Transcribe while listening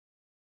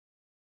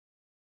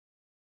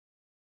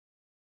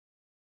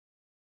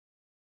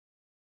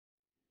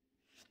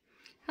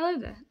Hello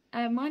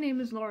there, my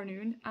name is Laura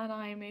Noon and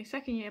I am a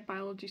second year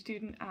biology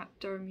student at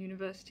Durham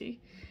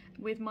University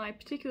with my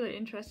particular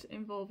interest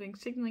involving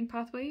signalling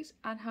pathways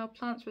and how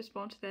plants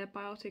respond to their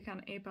biotic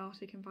and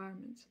abiotic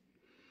environments.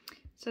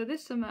 So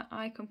this summer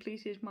I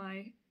completed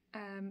my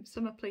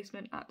summer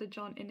placement at the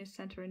John Innes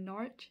Centre in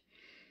Norwich.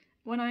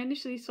 When I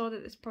initially saw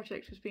that this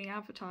project was being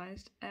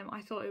advertised, I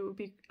thought it would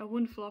be a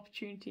wonderful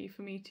opportunity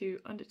for me to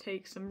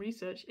undertake some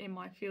research in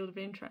my field of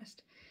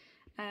interest.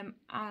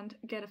 And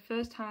get a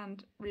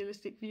first-hand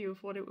realistic view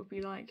of what it would be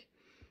like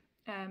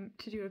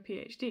to do a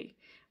PhD,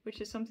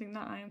 which is something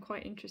that I am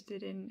quite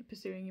interested in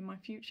pursuing in my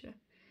future.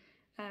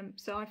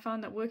 So I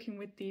found that working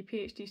with the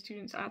PhD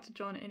students at the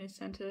John Innes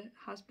Centre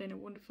has been a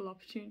wonderful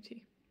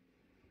opportunity.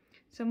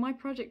 So my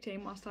project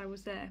aim whilst I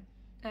was there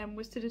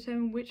was to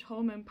determine which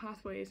hormone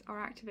pathways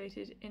are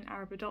activated in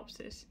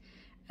Arabidopsis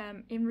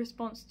in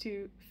response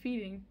to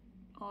feeding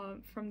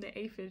from the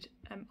aphid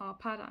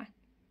Arpadi.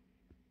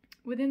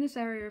 Within this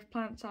area of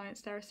plant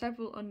science, there are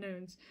several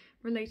unknowns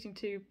relating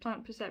to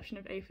plant perception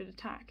of aphid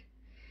attack.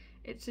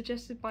 It's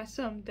suggested by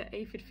some that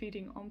aphid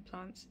feeding on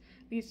plants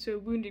leads to a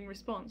wounding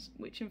response,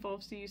 which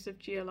involves the use of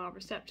GLR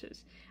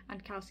receptors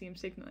and calcium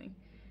signalling,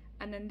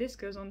 and then this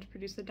goes on to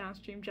produce the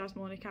downstream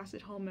jasmonic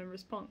acid hormone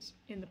response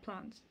in the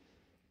plants.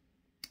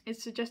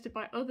 It's suggested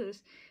by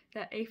others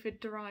that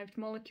aphid-derived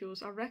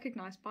molecules are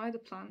recognised by the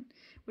plant,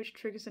 which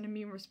triggers an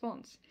immune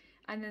response,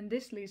 and then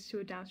this leads to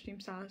a downstream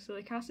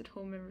salicylic acid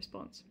hormone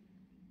response.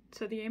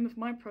 So the aim of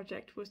my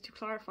project was to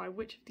clarify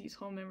which of these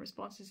hormone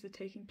responses are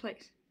taking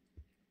place.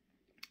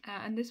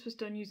 And this was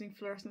done using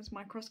fluorescence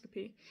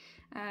microscopy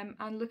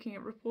and looking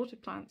at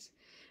reported plants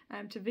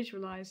to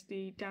visualise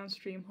the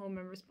downstream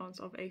hormone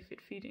response of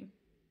aphid feeding.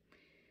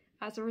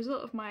 As a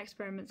result of my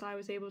experiments, I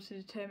was able to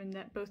determine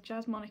that both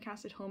jasmonic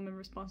acid hormone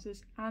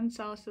responses and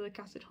salicylic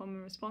acid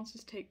hormone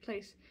responses take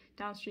place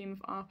downstream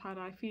of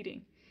Arpadi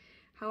feeding.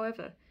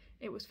 However,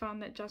 it was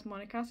found that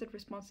jasmonic acid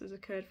responses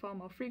occurred far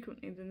more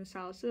frequently than the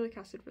salicylic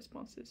acid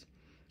responses,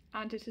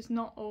 and it is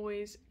not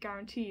always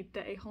guaranteed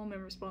that a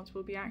hormone response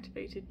will be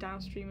activated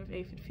downstream of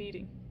aphid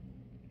feeding.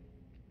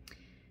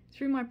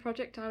 Through my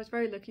project, I was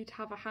very lucky to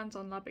have a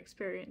hands-on lab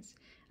experience,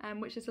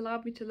 which has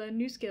allowed me to learn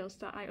new skills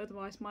that I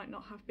otherwise might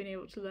not have been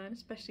able to learn,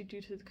 especially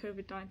due to the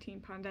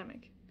COVID-19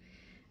 pandemic.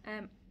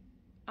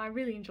 I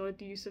really enjoyed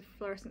the use of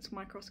fluorescence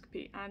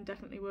microscopy and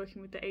definitely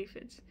working with the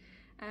aphids.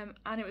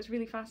 And it was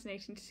really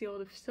fascinating to see all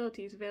the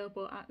facilities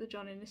available at the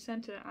John Innes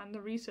Centre and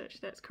the research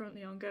that's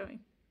currently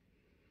ongoing.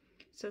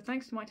 So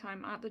thanks to my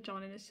time at the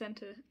John Innes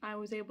Centre, I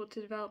was able to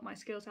develop my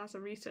skills as a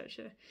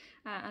researcher,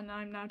 and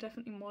I'm now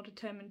definitely more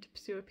determined to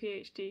pursue a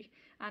PhD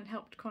and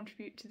help to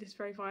contribute to this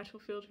very vital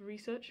field of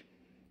research.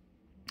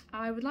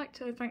 I would like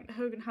to thank the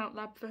Hogan Hout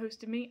Lab for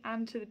hosting me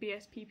and to the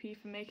BSPP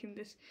for making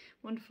this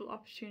wonderful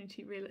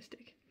opportunity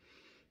realistic.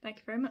 Thank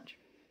you very much.